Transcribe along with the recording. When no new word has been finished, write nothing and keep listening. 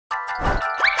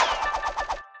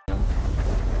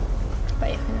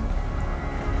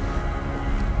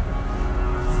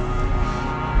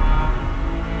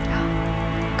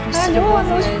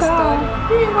любовная история.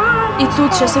 И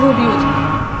тут сейчас его убьют.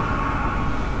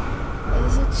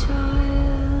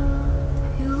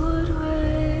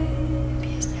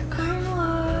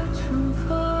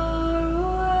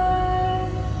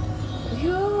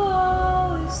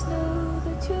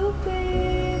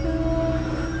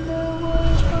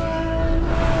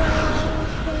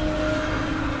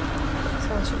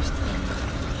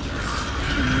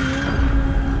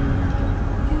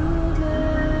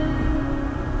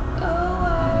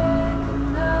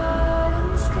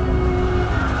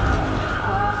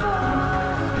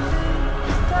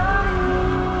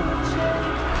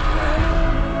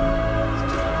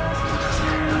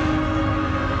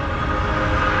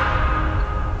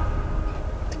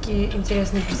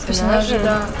 Интересные персонажи,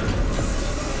 да.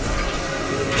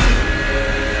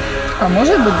 А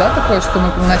может быть, да, такое, что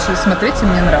мы начали смотреть, и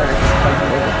мне нравится.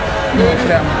 Ну,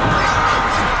 прям.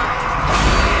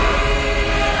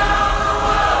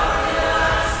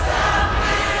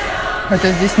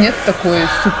 Хотя здесь нет такой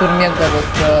супер-мега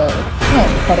вот, ну,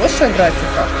 хорошая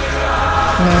графика,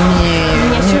 но не...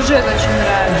 Мне сюжет очень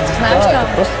нравится, знаешь, да, там...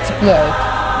 это просто цепляет.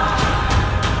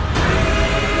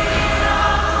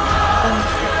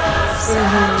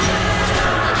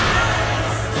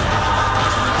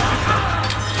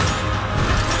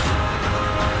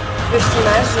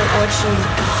 Персонажи очень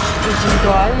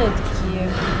индивидуальные такие,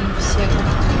 и все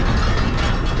как-то...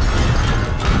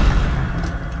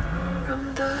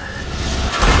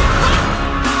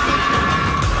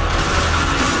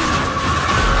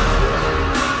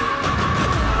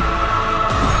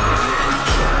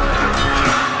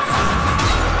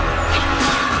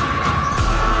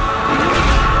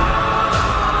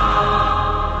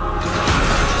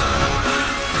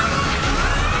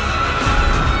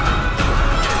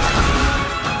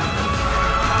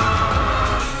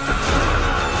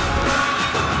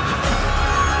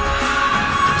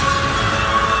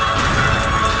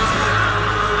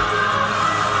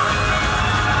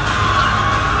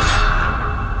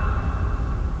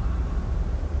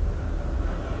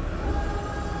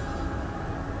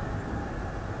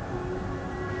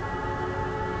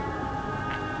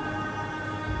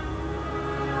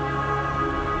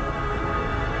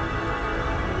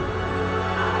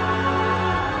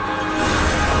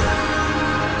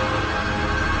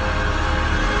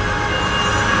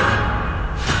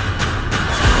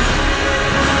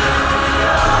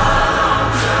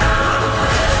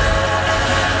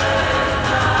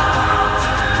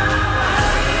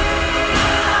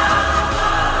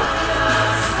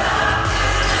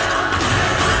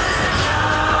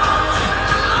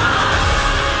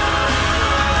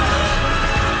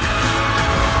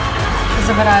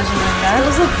 Завораживает, да?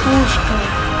 Что за пушка?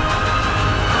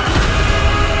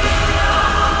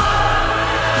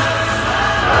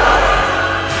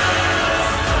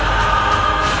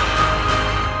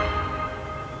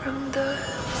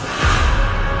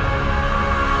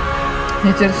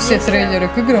 Я теперь все трейлеры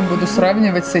к играм буду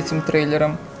сравнивать с этим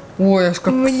трейлером. Ой, аж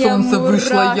как солнце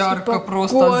вышло ярко,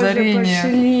 просто озарение.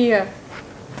 Пошли.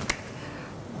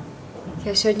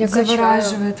 Я сегодня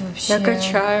Завораживает вообще. Я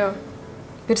качаю.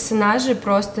 Персонажи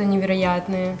просто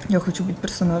невероятные. Я хочу быть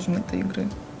персонажем этой игры.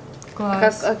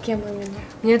 Класс. А кем именно?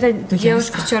 Мне это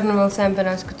девушка с черными волосами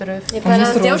понравилась, которая... Мне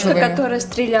понравилась девушка, которая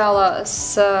стреляла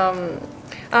с...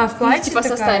 в платье типа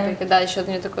такая? со снайперкой, да, еще у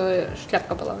нее такая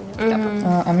шляпка была у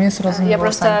нее. А мне сразу Я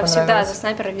просто всегда за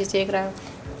снайпера везде играю.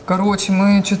 Короче,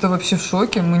 мы что-то вообще в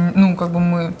шоке. Мы, ну, как бы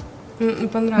мы...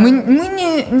 Понравилось. Мы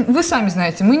не... Вы сами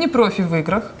знаете, мы не профи в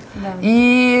играх. Да.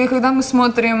 И когда мы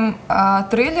смотрим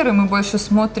трейлеры, мы больше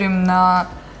смотрим на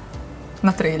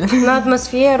трейлер. На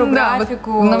атмосферу,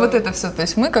 графику. Вот, на вот это все. То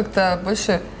есть мы как-то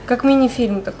больше... Как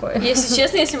мини-фильм такой. Если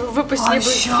честно, если бы выпустили бы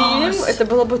фильм, это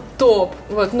было бы топ.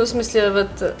 Вот, ну, в смысле, вот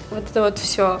это вот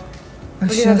все.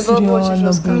 Блин, это было бы очень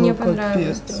жестко. Мне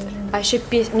понравилось тоже. А еще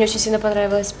песня, мне очень сильно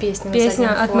понравилась песня.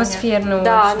 Песня атмосферная.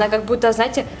 Да, она как будто,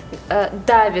 знаете,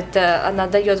 давит, она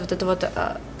дает вот эту вот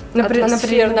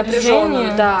атмосферу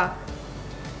напряженную. Да.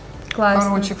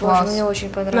 Классно. Короче, класс. Мне очень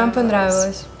понравилось. Нам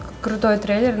понравилось. Крутой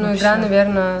трейлер, но игра,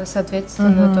 наверное,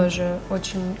 соответственно, тоже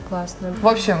очень классная. В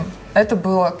общем, это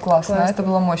было классно, это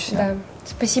было мощно. Да.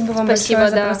 Спасибо вам большое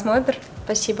за просмотр.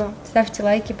 Спасибо. Ставьте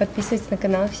лайки, подписывайтесь на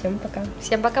канал. Всем пока.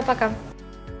 Всем пока-пока.